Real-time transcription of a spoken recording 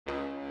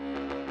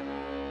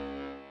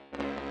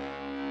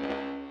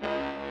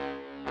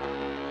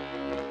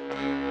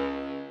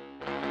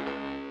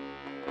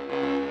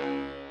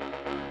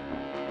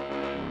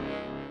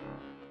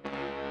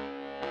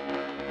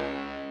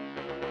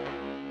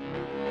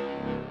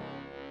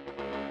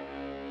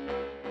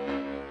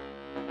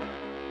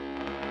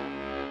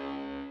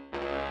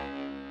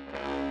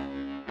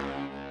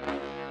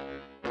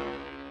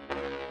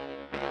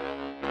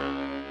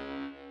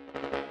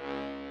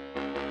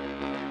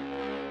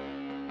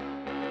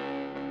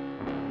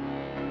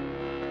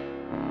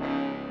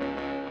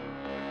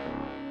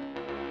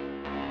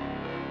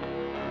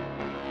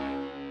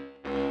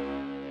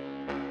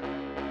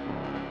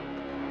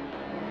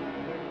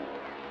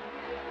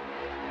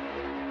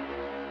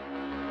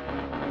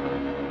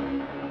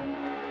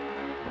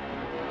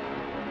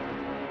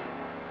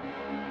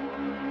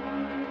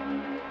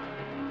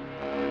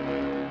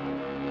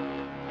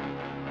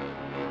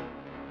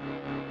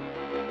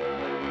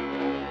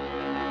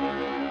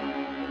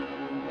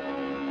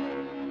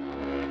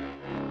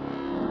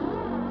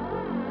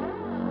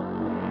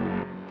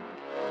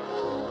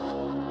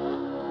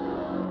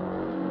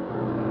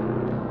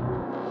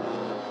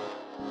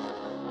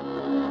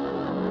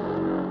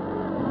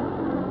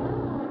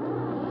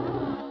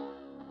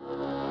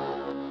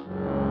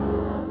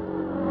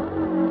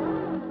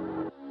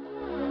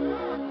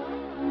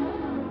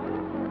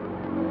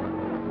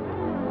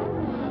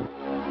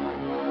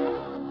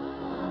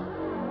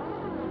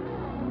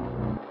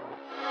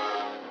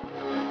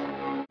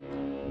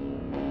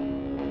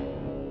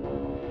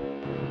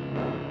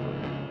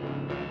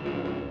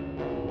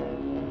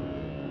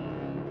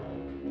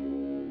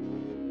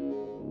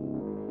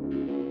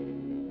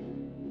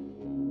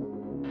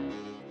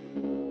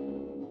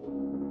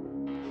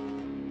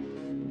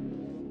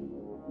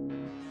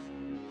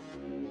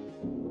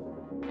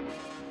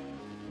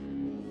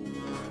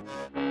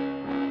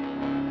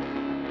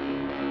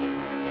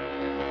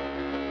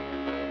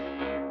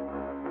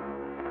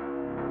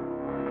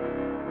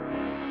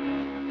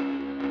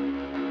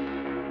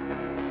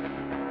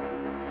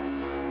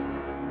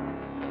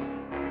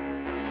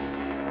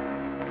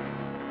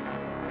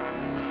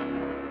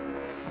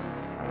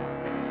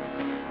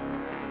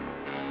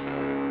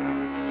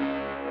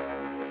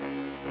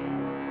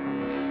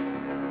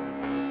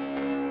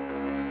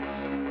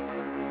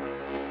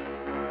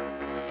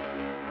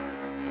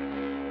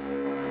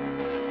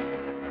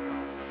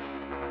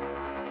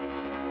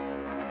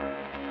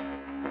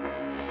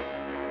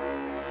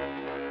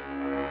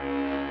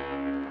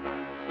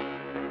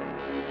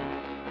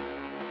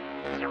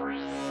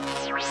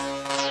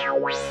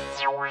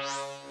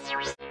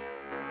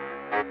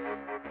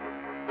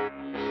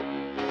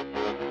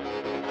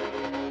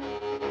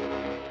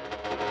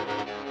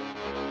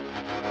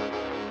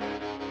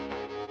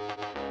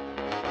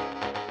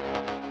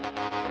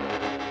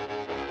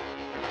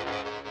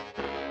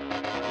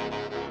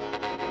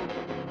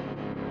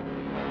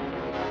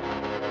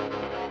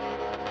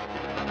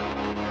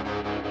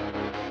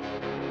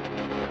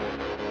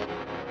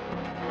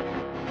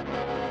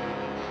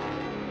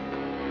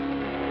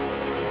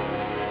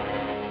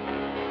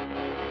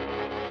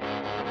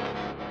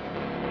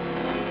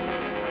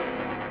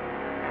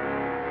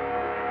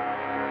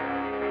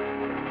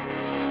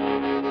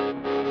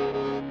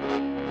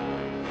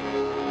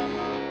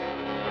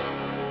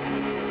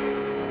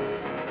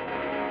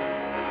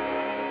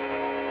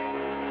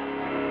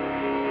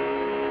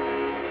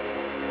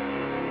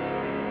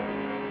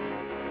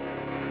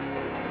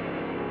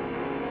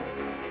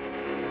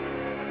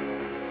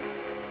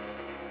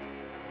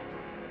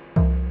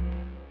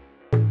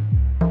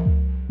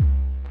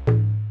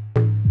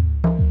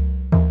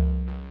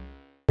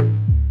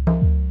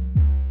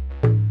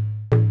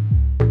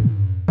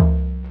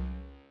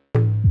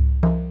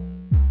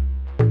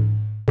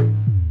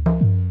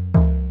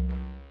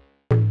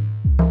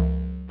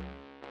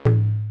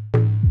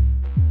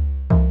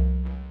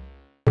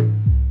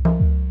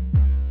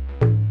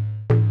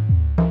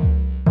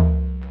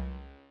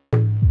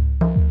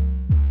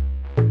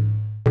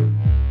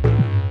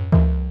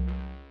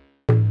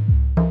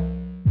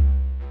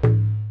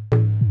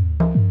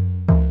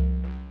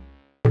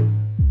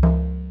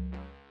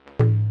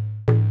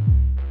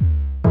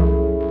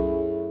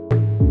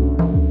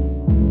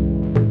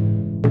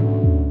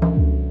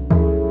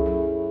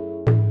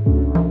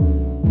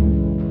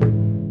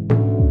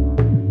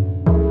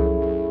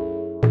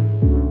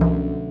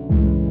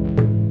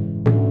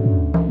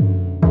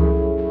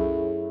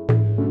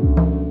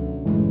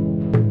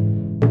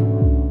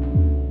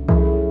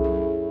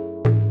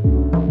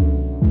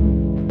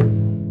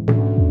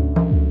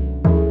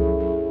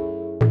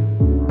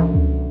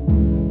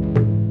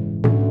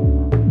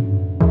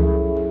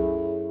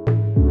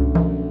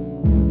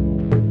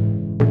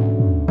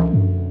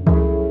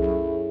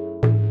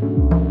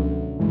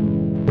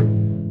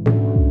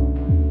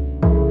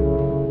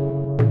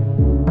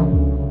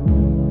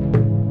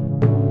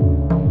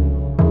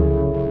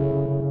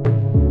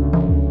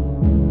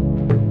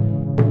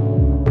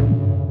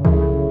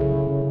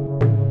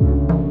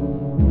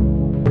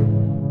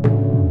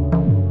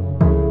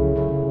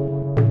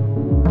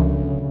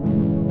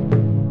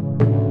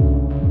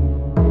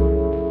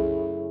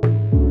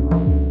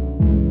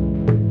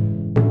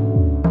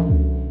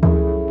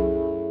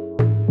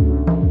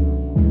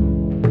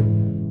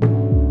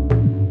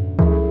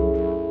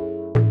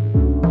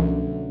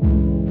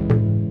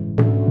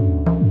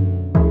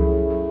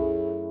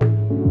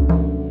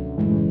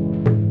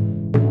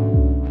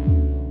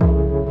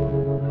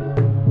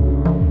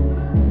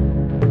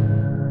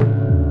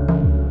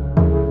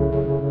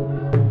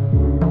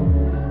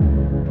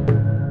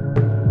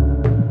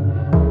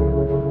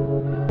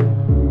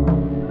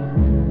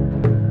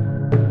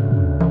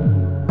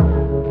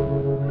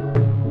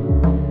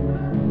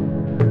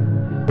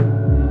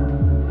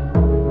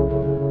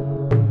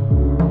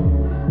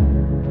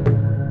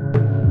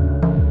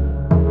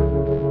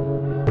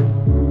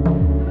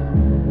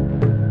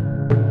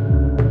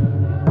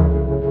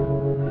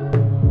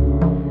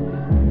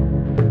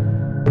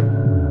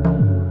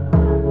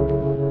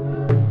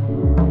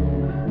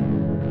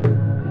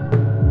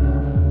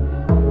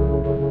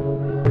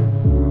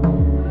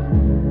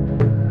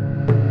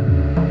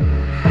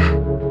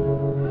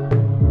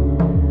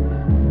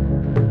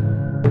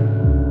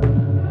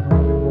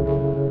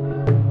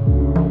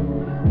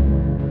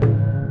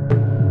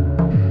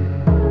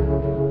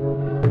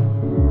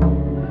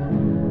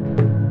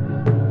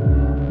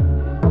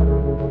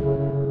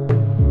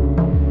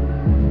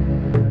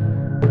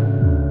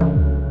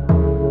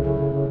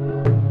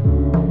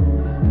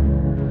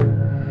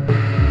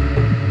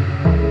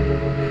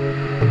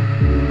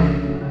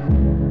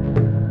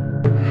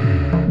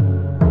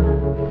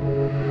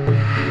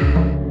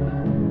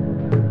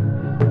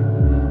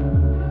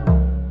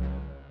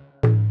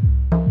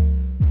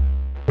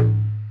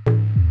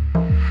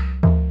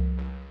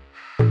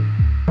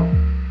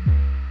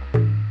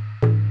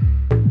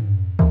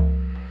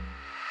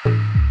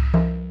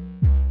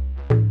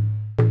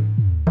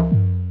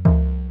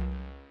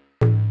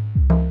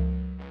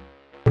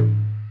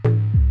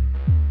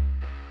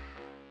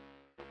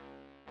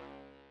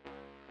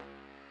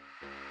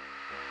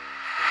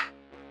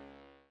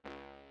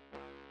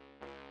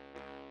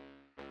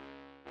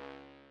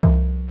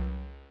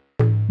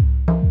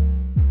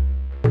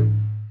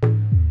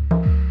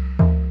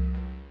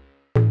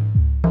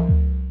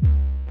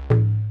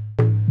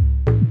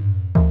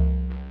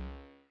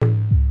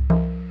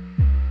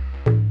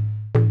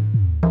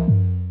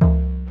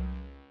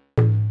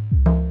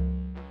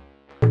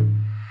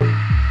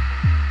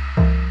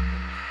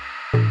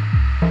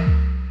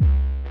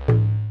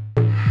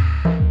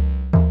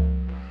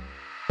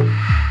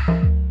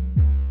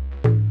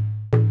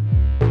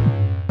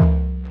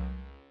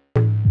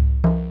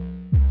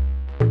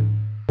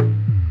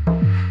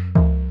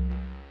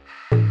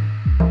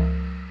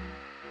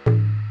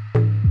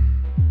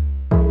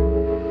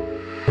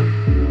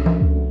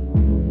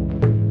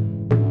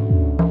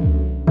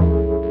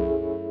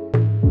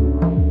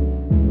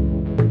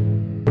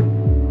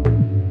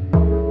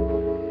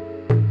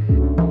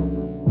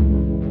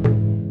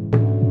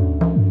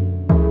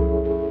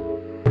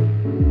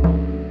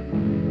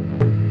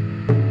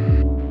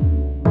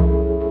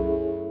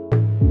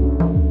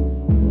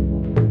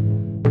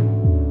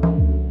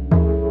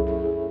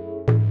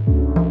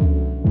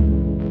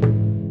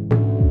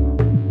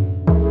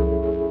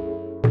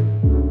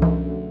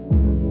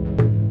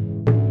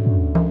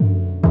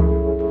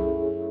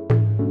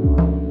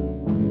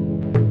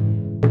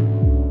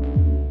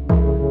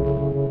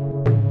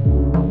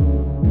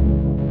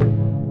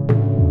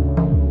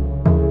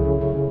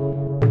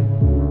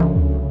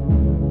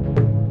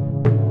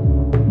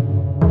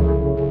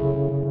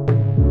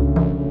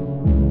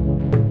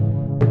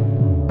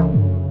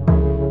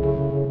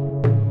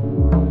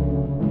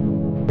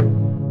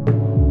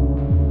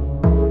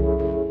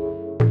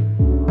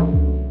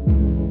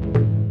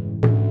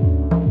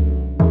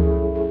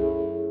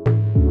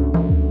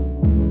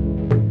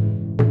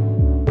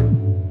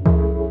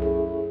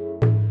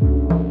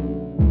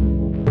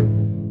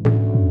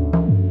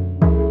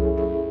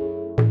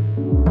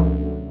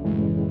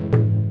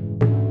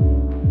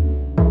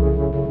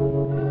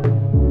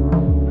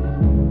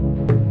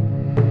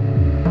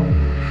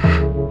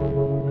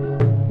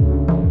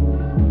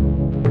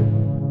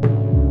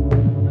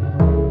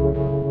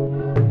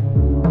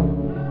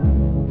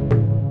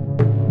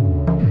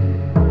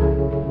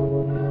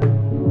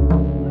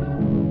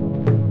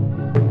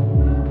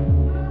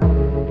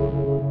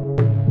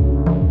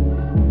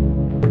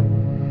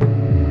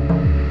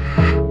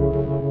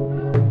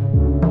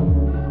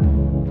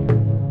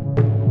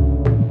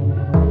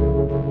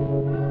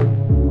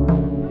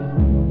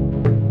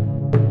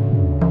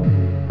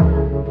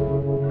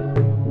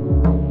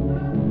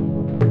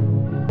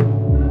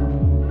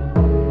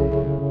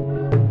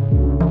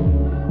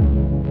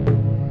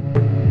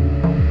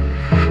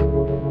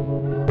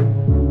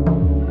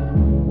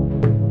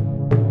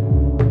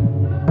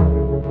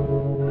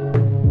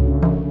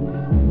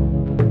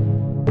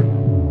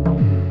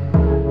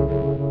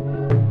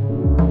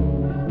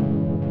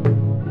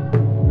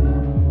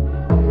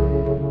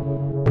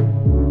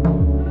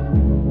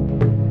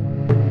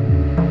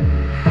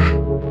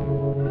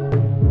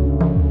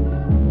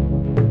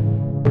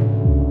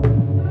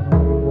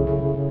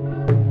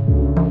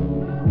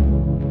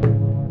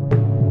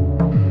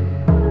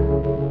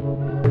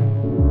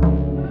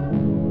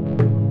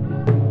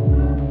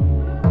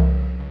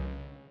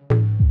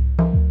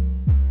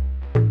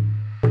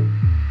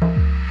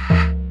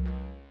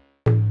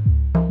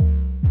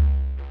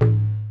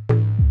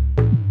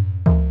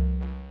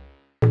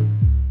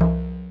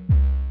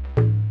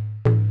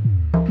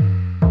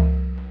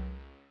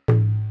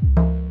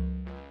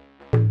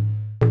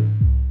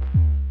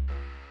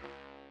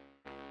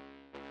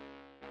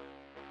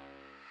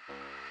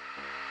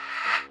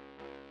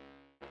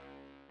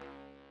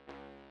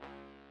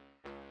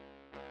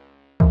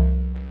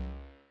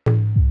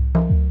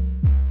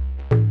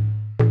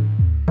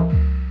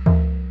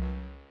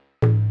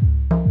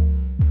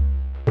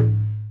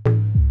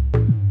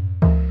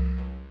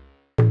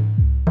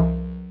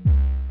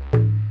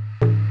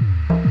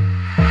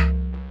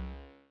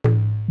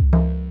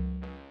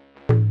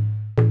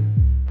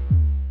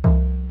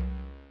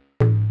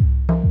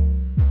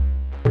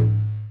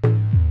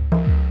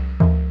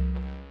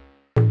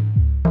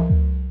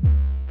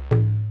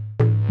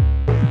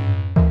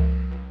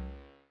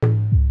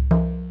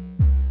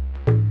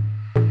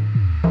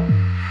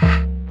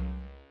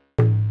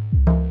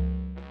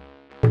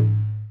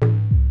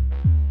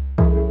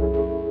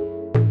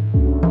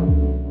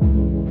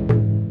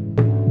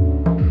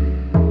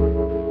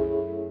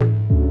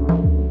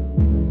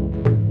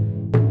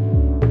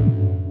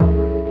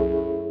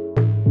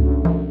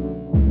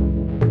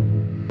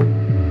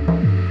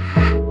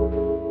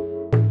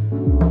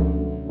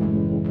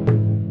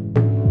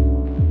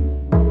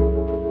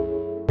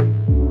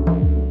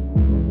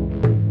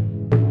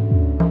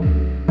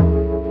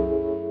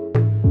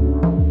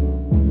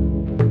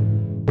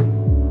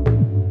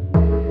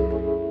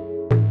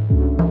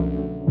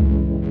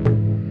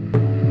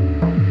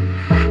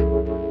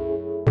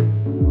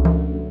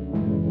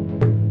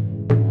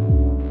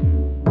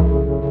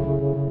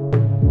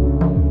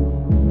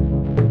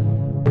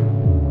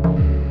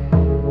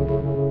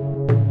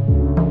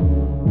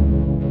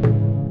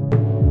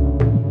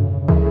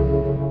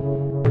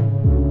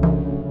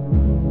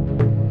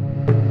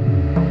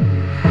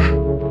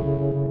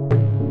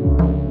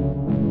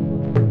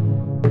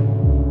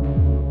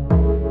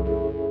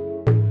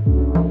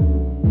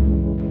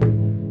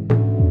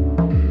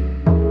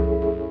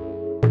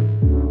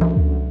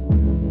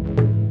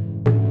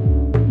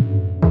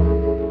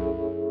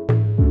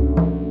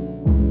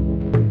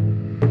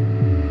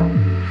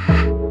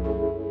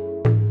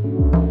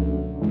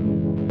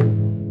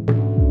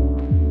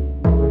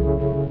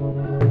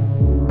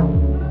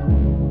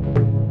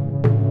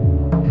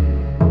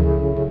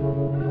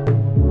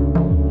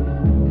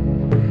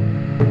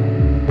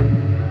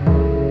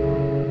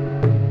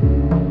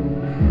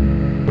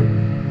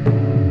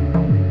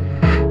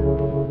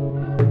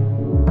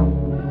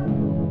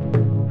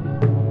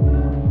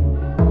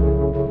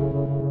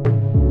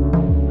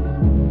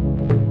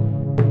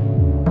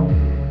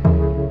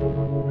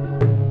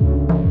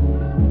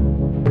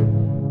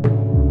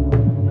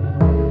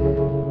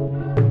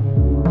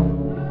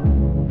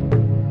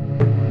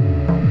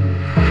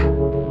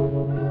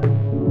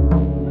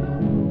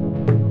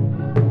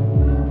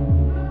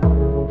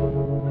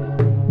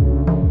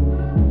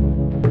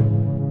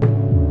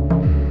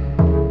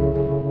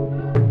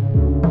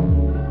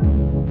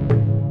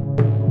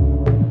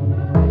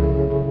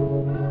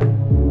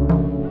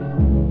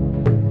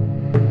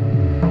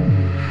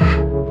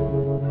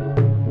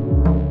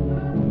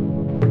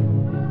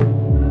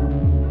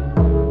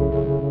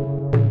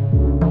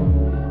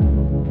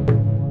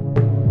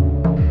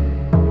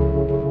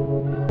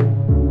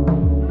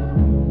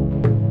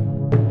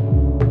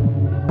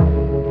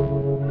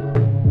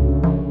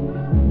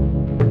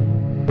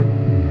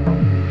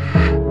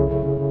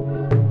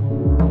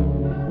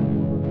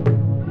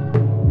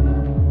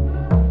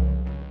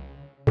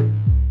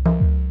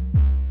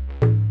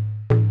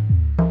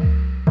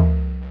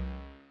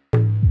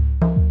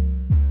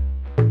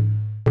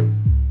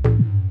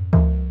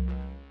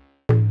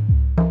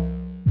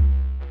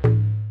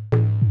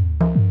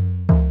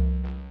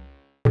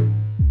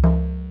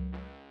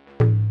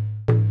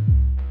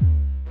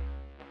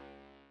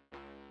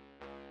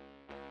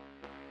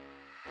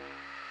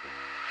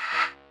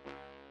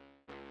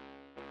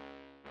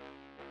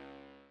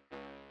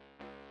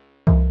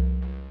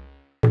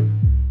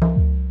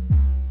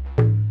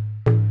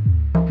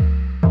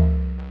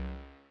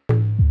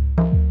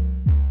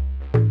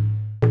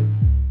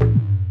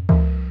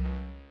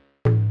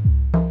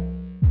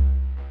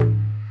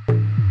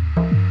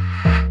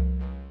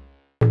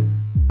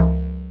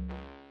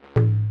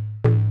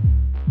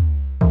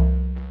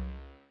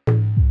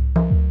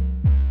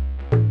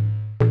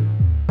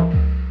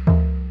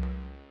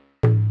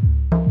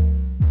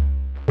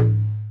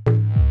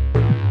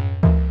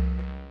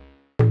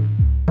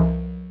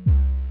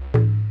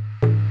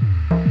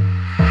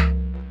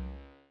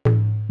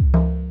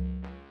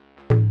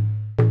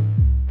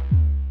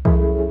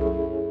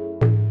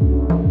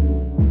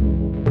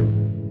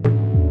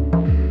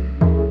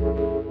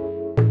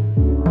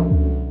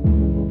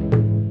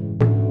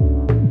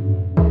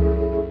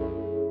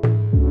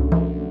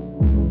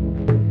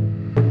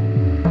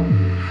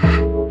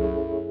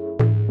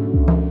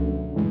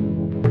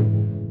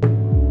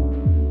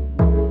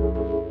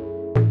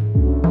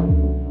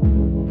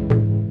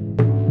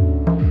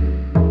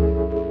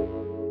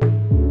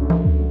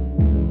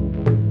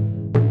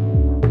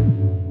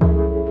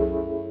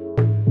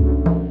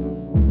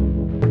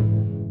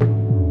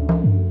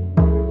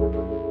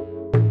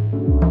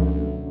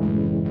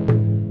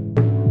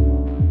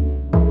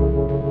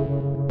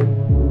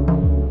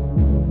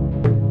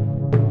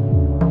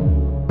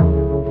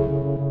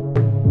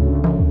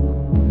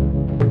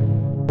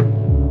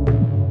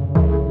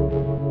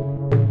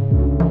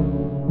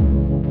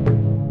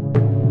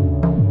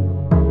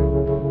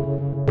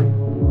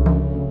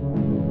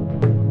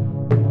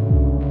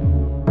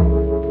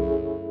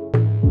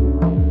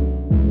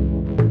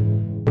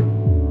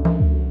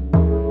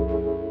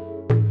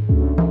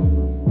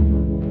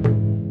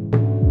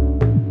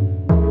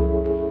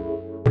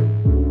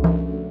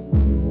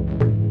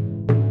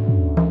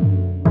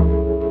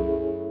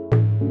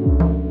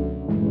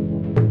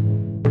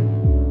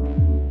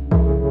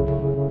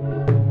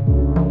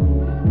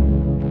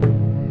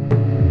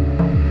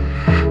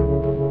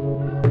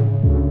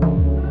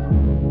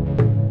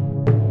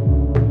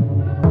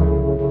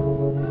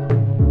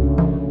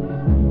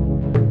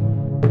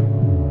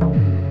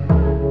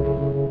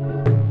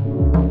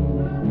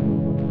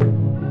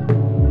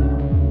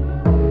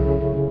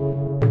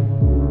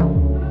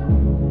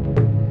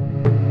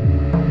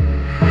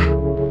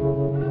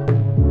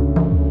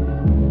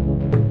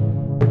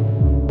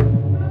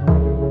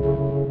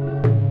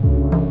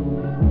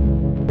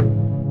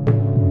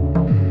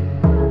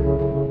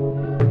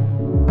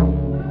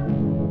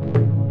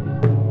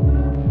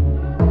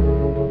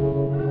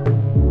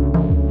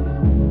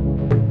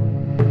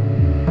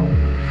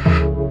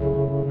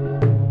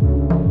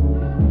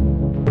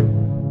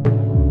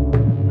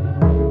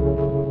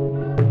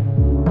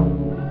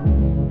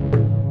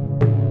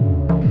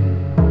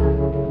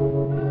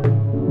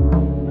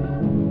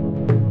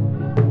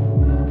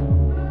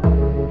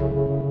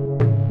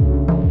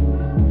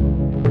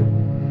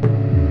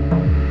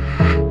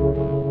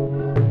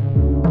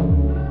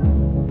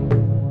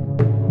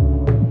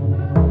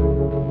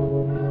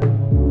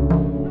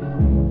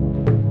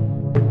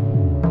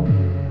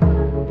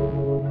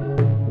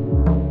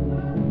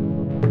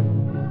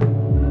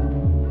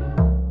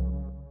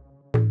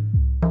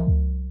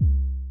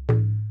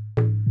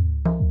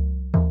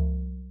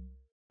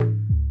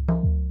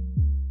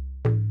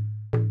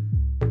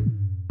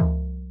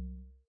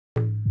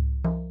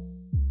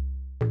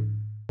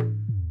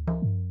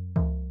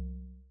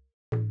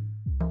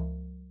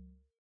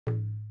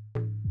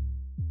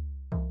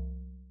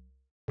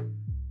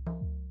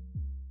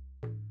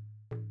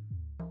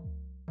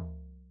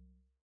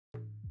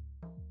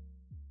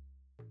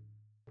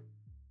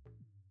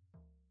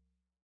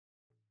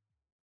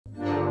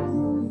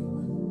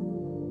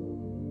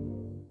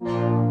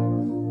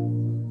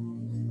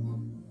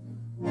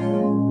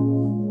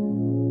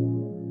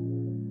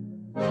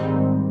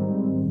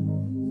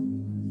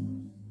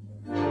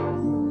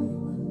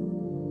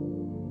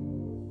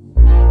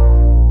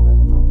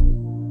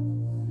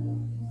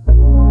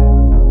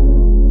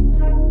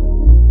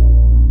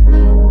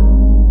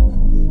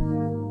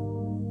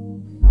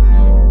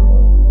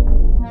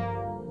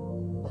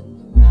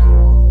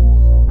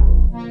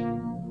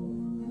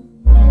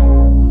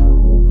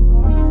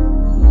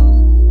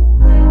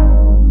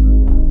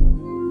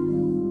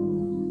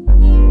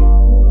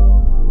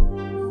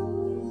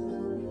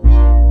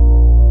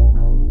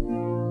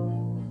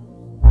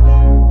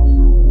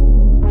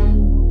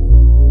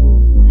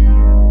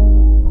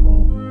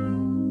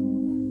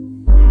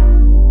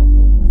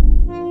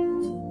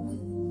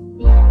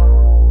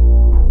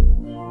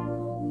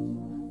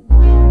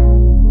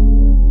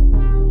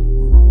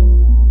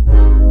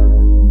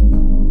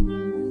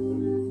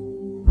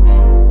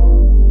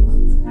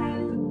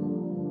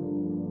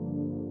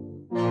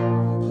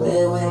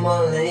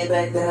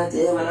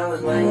did when I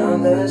was my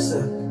younger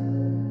self.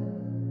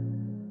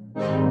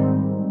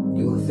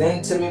 You would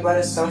think to me about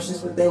assumptions,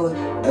 but they were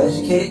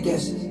educated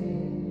guesses.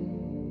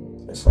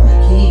 That's why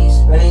I keep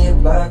spinning your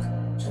block,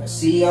 trying to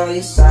see all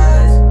your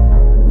sides.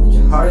 And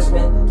your heart's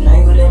been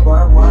tangled in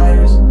barbed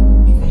wires.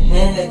 You can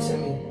hand it to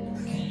me, I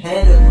can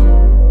handle it.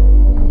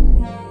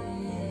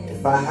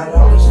 If I hide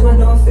all with you and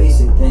don't face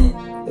it, then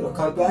it'll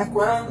come back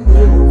round. A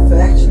little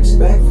fact you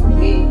expect from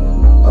me.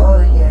 Oh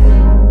yeah,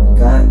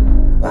 got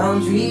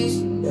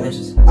boundaries, they're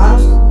just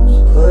obstacles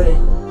you put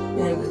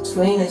in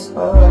between us.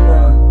 Oh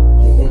no,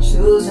 pick and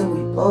choose and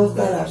we both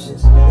got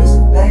options. There's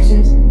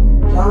affections,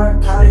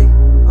 narcotic.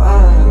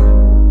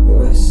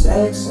 You're a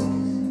sex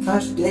and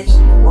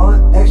contradiction. You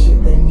want extra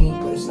than me,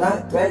 but it's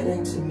not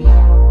threatening to me.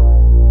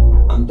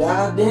 I'm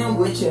dialed in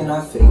with you and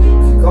I figure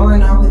if you're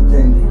going out with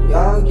them and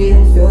y'all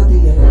getting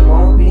filthy, and it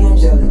won't be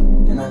angelic.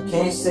 And I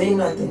can't say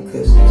nothing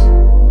cause this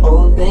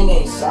whole thing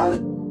ain't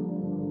solid.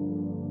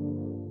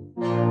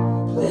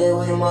 Play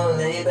way more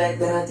laid back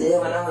than I did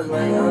when I was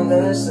my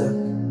younger self.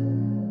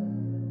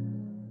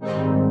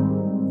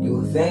 You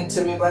would think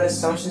to me about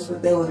assumptions,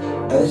 but they were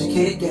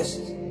educated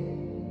guesses.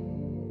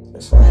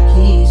 That's why I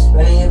keep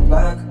spinning your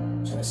block,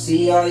 trying to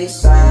see all your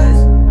sides.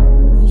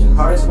 And your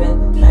heart's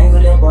been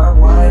tangled in barbed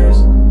wires.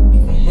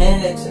 You can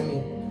hand it to me,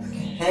 I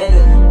can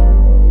handle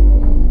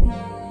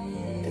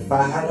it. If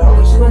I hide all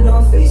with you and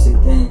don't face it,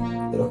 then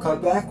it'll come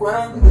back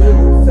round. A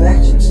little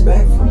fact you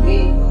expect from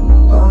me.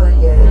 Oh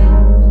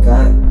yeah,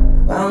 got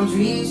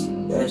boundaries,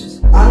 they're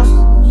just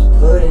obstacles you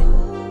put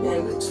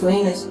in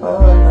between us.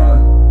 Oh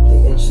no,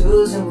 pick and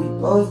choose and we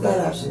both got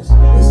options.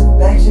 There's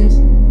affections,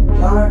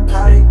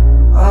 narcotic.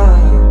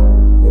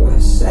 You're a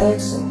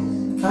sex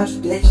and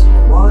contradiction.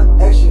 You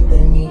want extra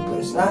than me, but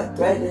it's not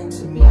threatening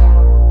to me.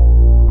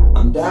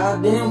 I'm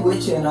dialed in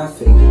with you and I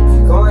figure if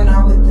you're going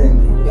out with them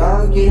and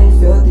y'all getting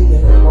filthy,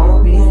 and it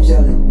won't be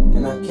angelic.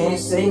 And I can't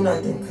say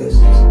nothing cause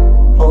this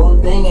whole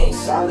thing ain't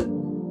solid.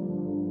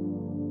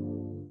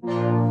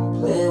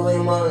 Play way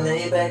more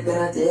laid back than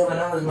I did when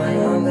I was my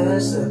younger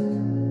self.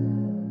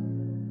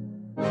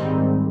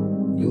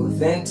 You would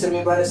think to me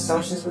about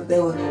assumptions, but they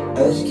were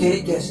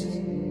educated guesses.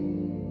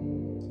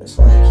 That's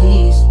why I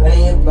keep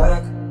spinning your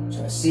block,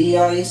 trying to see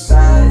all your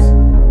sides.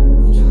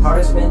 And your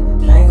heart's been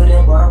tangled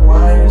in barbed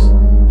wires.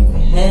 You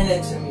can hand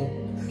it to me,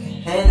 I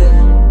can handle it.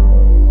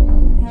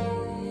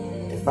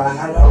 If I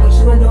hide all with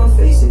you and don't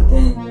face it,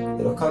 then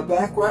it'll come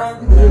back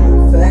round. A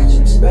little fact you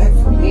expect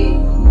from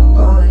me.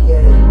 Oh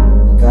yeah,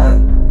 got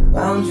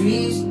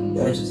boundaries,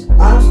 they're just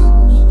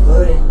obstacles you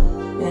put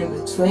in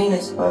between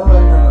us. Oh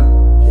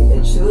no, pick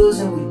and choose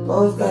and we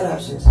both got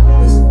options.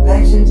 There's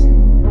affections,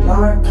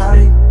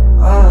 narcotic.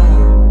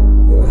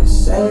 You're a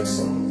sex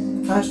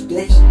and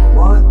contradiction. You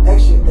want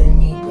extra than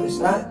me, but it's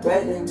not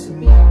threatening to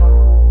me.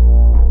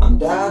 I'm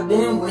dialed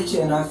in with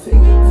you and I figure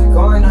if you're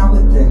going out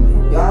with them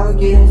and y'all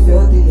getting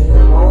filthy, and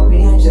it won't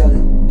be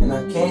angelic. And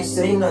I can't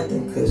say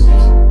nothing cause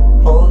this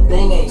whole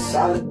thing ain't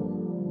solid.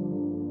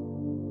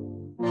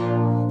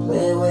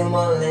 Play way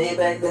more laid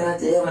back than I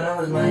did when I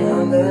was my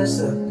younger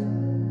self.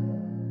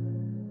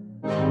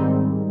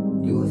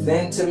 You would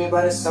think to me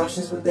about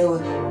assumptions, but they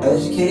were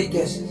educated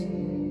guesses.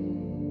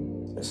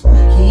 That's why I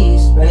keep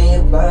spinning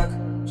your block,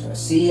 trying to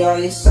see all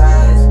your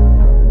sides.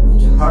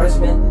 And your heart's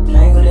been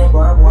tangled in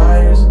barbed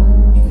wires.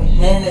 You can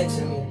hand it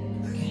to me,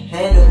 I can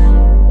handle it.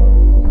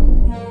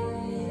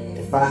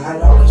 If I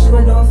hide all with you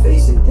and don't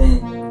face it,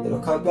 then it'll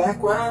come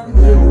back round. A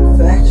little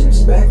fact you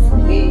expect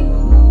from me.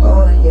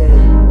 Oh yeah,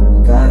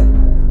 got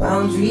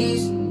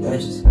boundaries, they're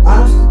just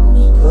obstacles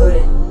you put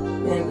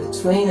in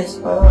between us.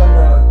 Oh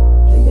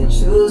no, pick and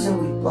choose and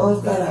we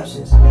both got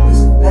options.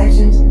 There's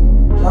affections,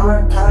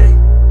 narcotic.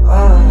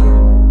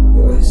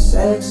 You're a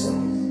sex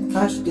and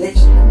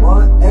contradiction. You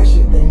want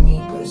extra than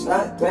me, but it's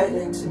not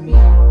threatening to me.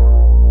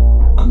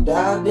 I'm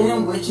dialed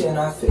in with you and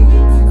I figure if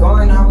you're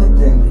going out with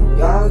them and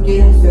y'all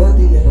getting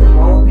filthy, and it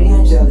won't be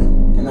angelic.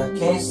 And I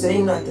can't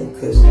say nothing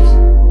cause this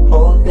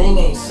whole thing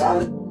ain't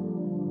solid.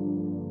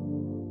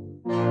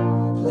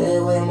 Play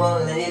way more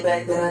laid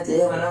back than I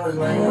did when I was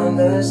my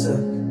younger self.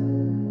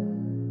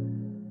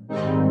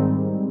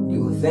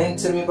 You would think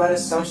to me about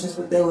assumptions,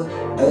 but they were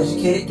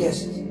educated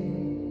guesses.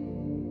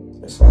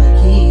 That's why I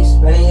keep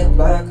spinning your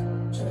block,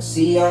 trying to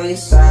see all your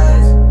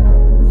sides.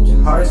 And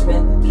your heart's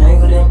been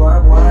tangled in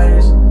barbed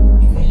wires.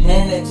 You can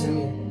hand it to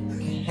me, I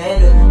can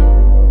handle it.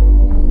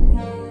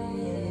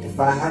 If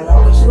I hide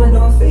all with you and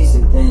don't face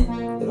it, then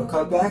it'll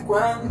come back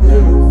round. A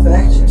little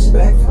fact you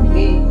expect from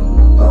me.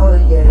 Oh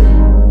yeah,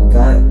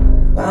 got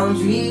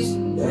boundaries,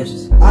 they're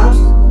just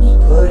obstacles you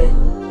put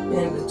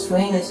in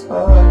between us.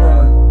 Oh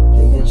no,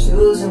 pick and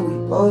choose and we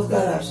both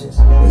got options.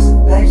 There's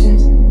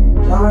affections,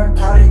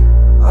 narcotic.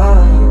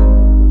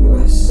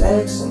 You're a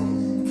sex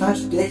and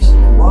contradiction.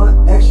 You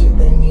want extra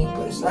than me,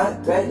 but it's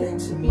not threatening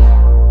to me.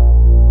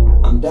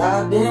 I'm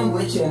dialed in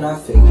with you and I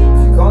figure if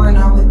you're going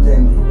out with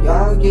them and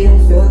y'all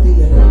getting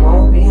filthy, and it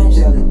won't be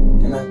angelic.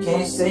 And I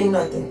can't say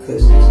nothing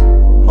cause this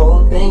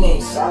whole thing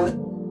ain't solid.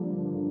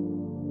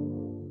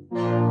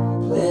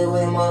 Play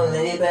way more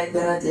laid back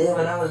than I did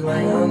when I was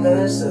my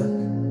younger self.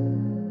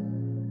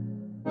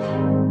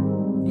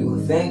 You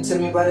would think to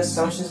me about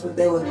assumptions, but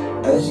they were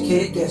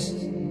educated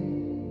guesses.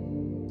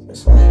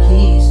 That's why I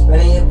keep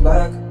spinning your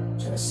block,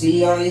 trying to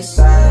see all your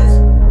sides.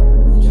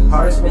 And your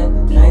heart's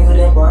been tangled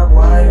in barbed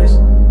wires.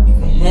 You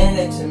can hand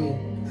it to me,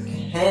 I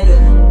can handle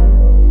it.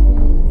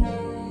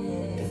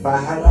 If I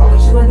had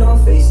always you and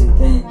don't face it,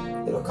 then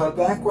it'll come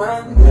back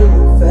round. A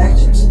little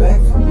fact,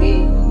 respect for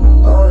me.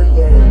 Oh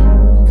yeah,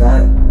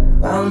 got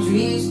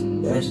boundaries,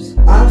 they're just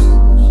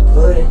obstacles you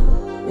put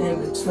in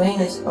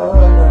between us. Oh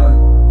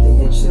no, pick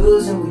and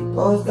choose and we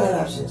both got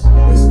options.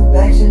 Mixed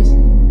affections,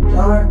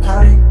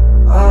 narcotic.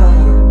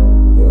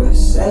 You're a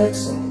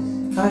sex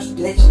and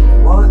contradiction.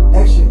 You want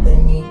extra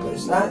than me, but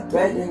it's not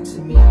threatening to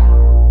me.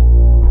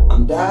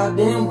 I'm dialed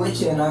in with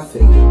you and I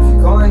figure if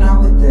you're going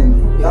out with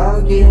them,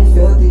 y'all getting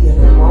filthy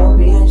and it won't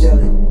be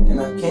angelic. And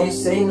I can't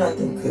say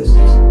nothing cause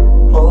this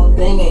whole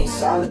thing ain't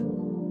solid.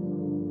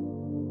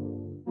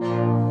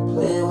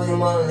 Play way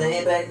more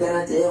laid back than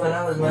I did when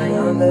I was my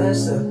younger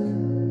self.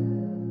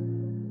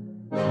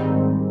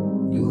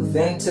 You would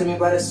think to me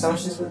about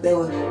assumptions, but they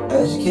were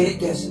educated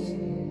guesses.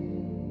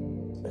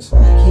 That's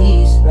why I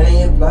keep spinning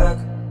your block,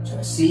 trying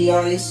to see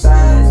all your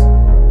sides.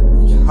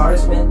 And your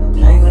heart's been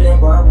tangled in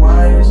barbed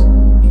wires.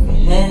 You can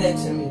hand it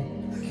to me,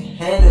 I can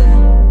handle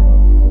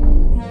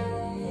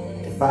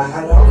it. If I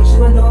had always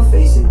you and don't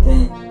face it,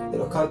 then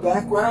it'll come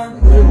back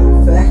round. A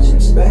little fact,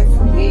 respect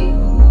for me.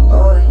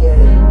 Oh yeah,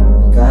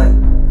 got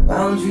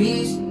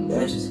boundaries,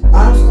 they're just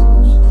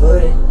obstacles you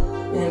put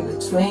in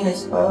between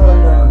us. Oh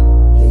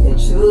no, pick and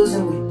choose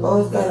and we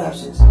both got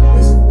options.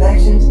 Mixed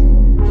affections,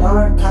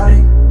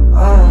 narcotic.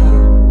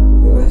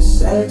 You're a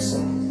sex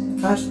and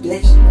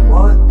contradiction. You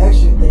want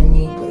extra than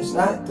me, but it's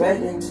not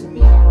threatening to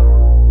me.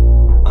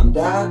 I'm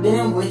dialed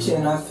in with you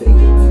and I figure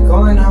if you're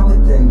going out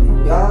with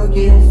them, y'all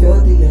getting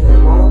filthy and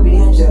it won't be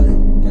angelic.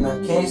 And I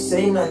can't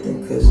say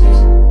nothing cause this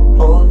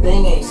whole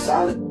thing ain't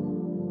solid.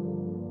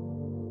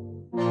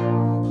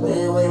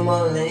 Play way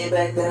more laid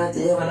back than I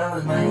did when I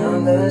was my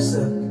younger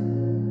self.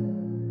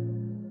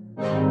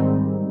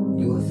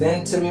 You would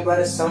think to me about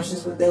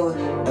assumptions, but they were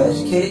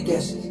educated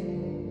guesses.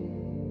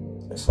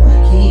 That's why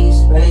I keep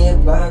spinning your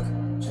block,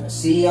 trying to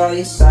see all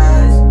your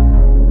sides.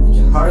 And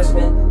your heart's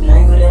been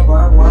tangled in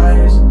barbed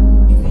wires.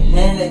 You can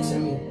hand it to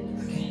me, I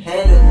can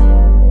handle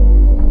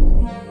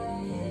it.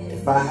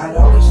 If I had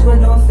always you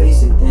and don't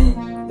face it, then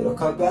it'll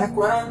come back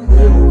round. A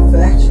little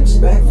fact,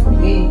 respect for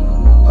me.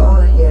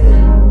 Oh yeah,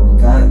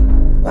 got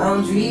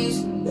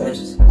boundaries, they're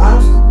just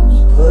obstacles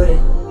you put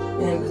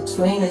in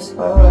between us.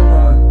 Oh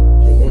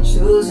no, pick and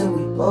choose and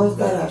we both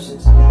got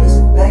options. Mixed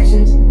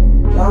affections,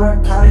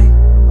 narcotic.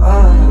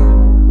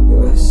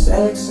 You're a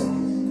sex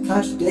and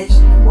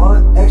contradiction. You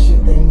want extra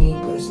than me,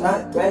 but it's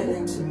not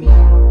threatening to me.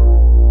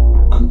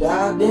 I'm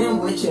dialed in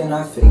with you and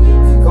I figure if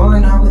you're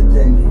going out with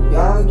them,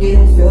 y'all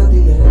getting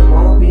filthy and it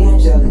won't be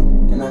angelic.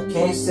 And I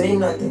can't say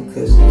nothing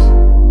cause this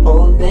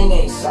whole thing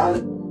ain't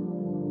solid.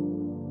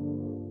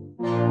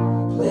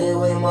 Play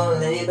way more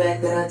laid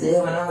back than I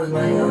did when I was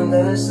my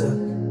younger self.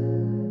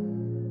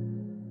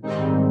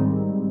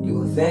 You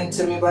would think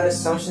to me about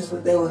assumptions,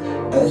 but they were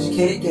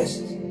educated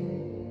guesses.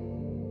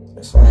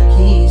 That's why I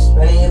keep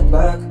spinning your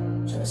block,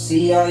 trying to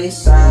see all your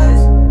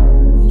sides.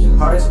 And your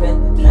heart's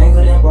been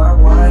tangled in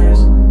barbed wires.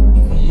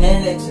 You can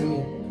hand it to me,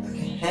 I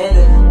can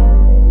handle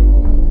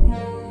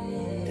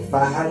it. If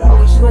I had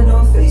always you and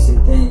don't face it,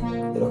 then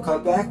it'll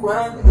come back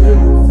round. A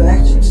little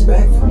fact,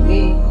 respect for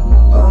me.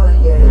 Oh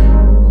yeah,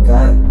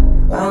 got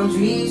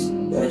boundaries,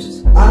 they're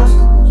just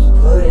obstacles you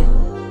put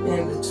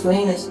in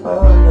between us.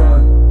 Oh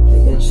no,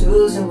 pick and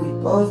choose and we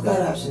both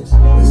got options.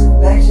 Mixed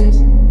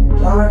affections,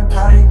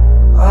 narcotic.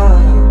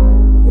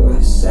 You're a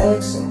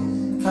sex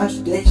and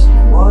contradiction.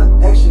 You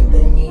want extra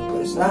than me, but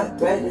it's not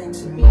threatening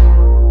to me.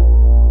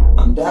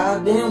 I'm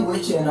dialed in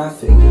with you and I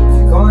figure if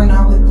you're going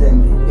out with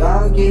them,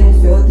 y'all getting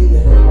filthy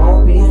and it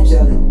won't be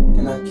angelic.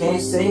 And I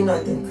can't say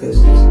nothing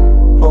cause this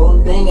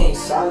whole thing ain't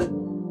solid.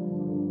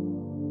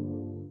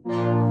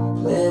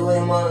 Play way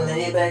more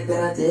laid back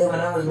than I did when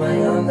I was my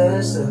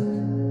younger self.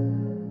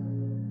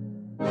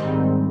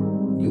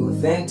 You would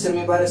think to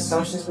me about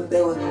assumptions, but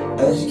they were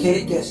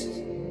educated guesses.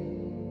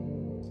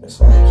 That's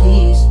why I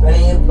keep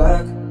spinning your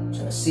block,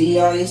 trying to see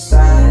all your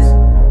sides.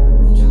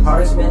 And your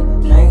heart's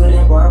been tangled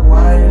in barbed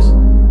wires.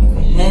 You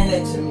can hand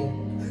it to me,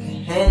 I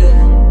can handle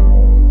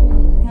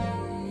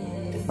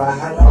it. If I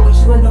had always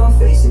you and don't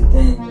face it,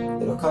 then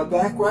it'll come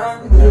back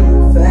round. A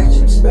little fact,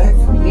 respect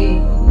for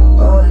me.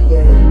 Oh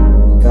yeah,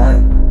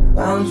 got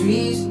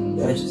boundaries,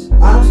 they're just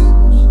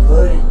obstacles you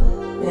put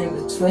in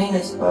between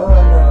us. Oh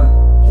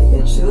no, pick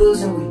and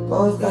choose and we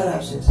both got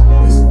options.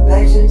 Mixed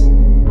affections,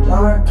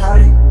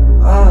 narcotic.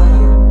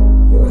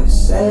 You're a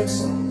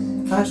sex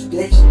and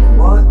contradiction. You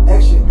want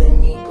extra than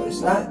me, but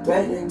it's not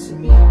threatening to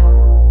me.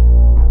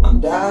 I'm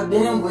dialed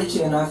in with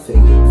you and I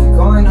figure if you're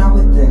going out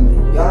with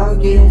them, y'all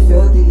getting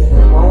filthy and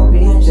it won't be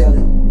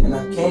angelic. And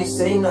I can't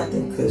say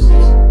nothing cause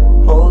this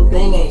whole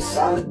thing ain't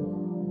solid.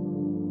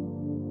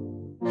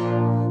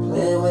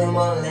 Play way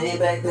more laid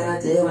back than I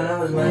did when I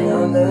was my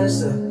younger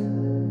self.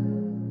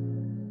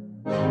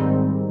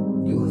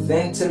 You would would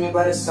think to me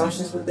about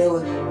assumptions, but they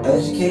were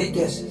educated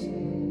guesses.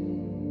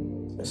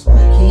 That's why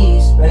I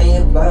keep spinning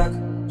your block,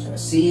 trying to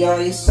see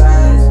all your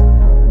sides.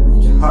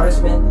 And your heart's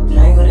been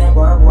tangled in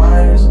barbed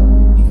wires.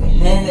 You can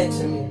hand it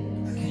to me,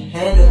 I can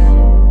handle it.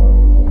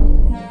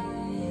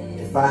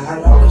 If I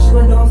hide out with you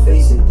and don't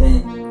face it,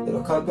 then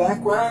it'll come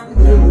back round. A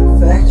little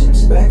fact you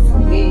expect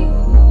from me.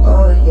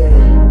 Oh yeah,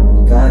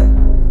 got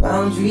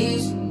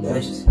boundaries,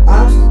 they're just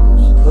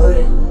obstacles you put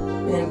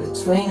in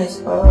between us.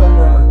 Oh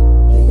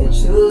no, pick and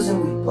choose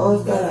and we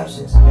both got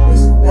options.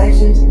 Mixed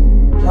affections,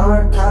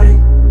 narcotic.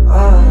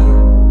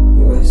 Oh,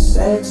 you're a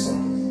sex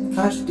and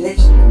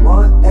contradiction. You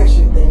want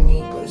extra than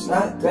me, but it's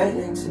not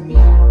threatening to me.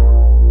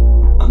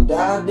 I'm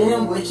dialed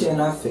in with you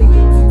and I figure if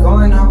you're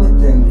going out with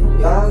them and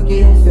y'all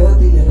getting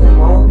filthy, then it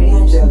won't be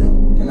angelic.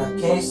 And I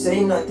can't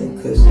say nothing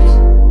cause this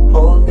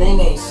whole thing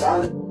ain't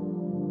solid.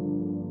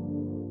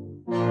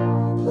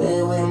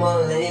 Play way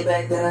more laid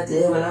back than I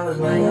did when I was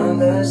my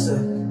younger self.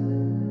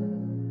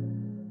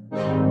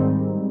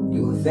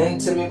 You would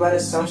think to me about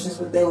assumptions,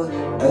 but they were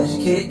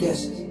educated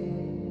guesses.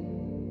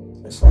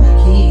 That's why I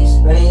keep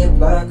spinning your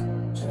block,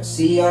 trying to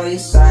see all your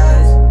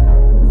sides.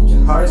 And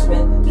your heart's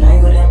been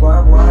tangled in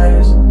barbed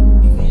wires.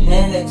 You can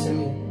hand it to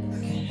me, I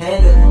can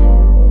handle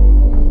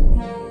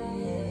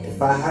it.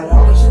 If I hide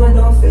out with you and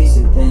don't face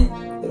it, then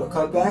it'll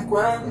come back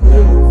round. A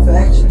little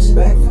fact you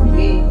expect from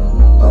me.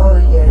 Oh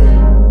yeah,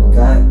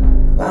 got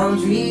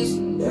boundaries,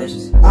 they're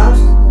just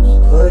obstacles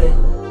you put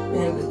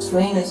in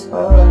between us.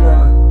 Oh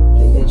no,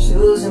 pick and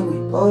choose and we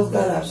both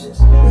got options.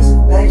 Mixed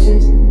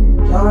affections,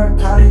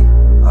 narcotic.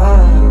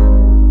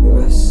 Oh,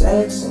 you're a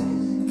sex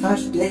and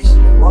contradiction.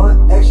 You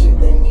want extra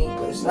than me,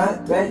 but it's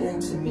not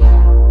threatening to me.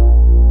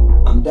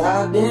 I'm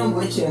dialed in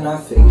with you and I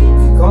figure if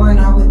you're going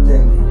out with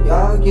them and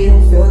y'all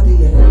getting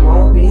filthy, and it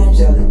won't be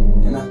angelic.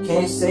 And I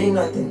can't say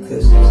nothing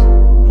cause this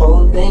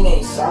whole thing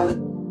ain't solid.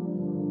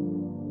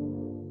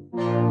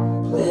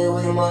 Play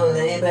way more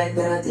laid back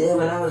than I did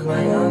when I was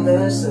my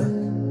younger self.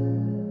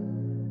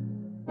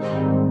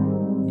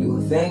 You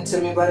would think to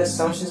me about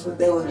assumptions, but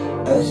they were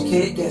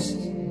educated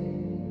guesses.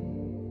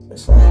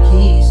 That's why I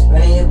keep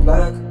spinning your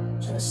block,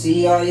 trying to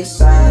see all your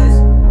sides.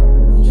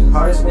 And your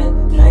heart's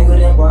been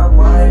tangled in barbed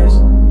wires.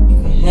 You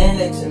can hand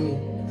it to me,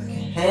 I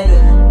can handle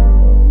it.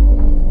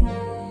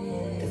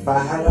 If I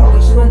hide out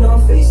with you and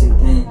don't face it,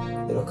 then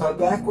it'll come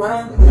back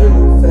round. A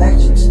little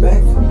fact you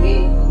expect from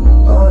me.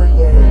 Oh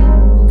yeah,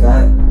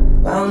 got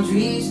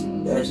boundaries,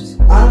 they're just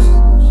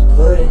obstacles you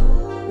put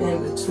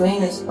in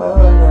between us. Oh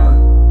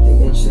no,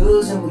 pick and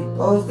choose and we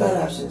both got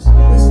options.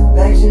 Mixed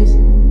affections,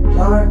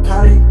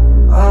 narcotic.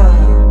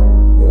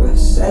 Oh, you're a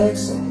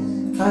sex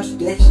and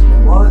contradiction.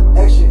 You want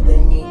extra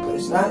than me, but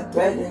it's not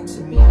threatening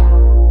to me.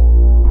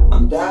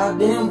 I'm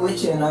dialed in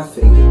with you and I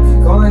figure if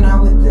you're going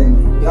out with them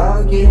and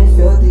y'all getting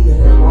filthy, then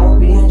it won't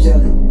be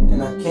angelic.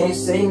 And I can't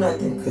say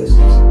nothing cause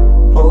this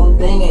whole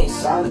thing ain't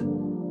solid.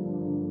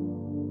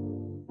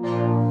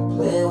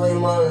 Play way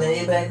more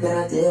laid back than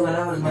I did when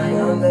I was my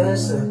younger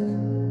self.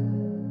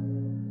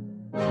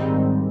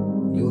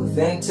 You would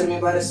think to me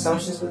about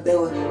assumptions, but they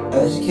were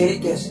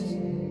educated guesses.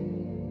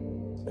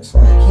 That's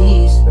why I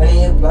keep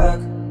spinning your block,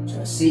 trying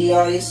to see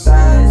all your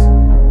sides.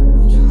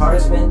 And your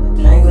heart's been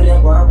tangled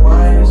in barbed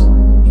wires.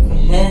 You can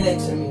hand it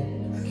to me, I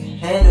can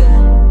handle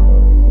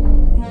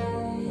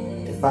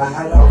it. If I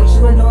hide out with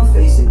you and don't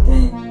face it,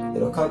 then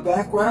it'll come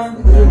back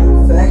round. A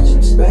little fact you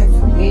expect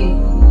from me.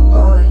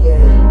 Oh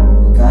yeah,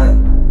 got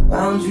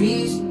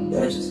boundaries,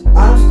 they're just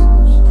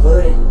obstacles you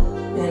put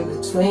in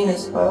between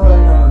us. Oh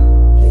no,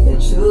 pick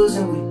and choose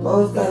and we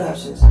both got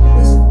options.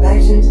 Mixed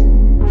affections,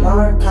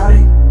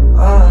 narcotic.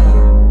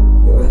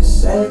 Oh, you're a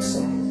sex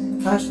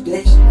and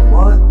contradiction. You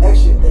want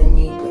extra than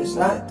me, but it's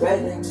not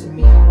threatening to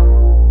me.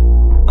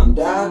 I'm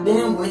dialed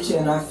in with you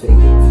and I figure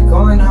if you're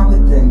going out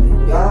with them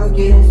and y'all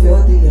getting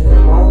filthy, then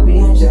it won't be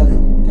angelic.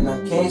 And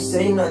I can't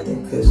say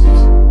nothing cause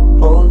this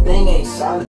whole thing ain't solid.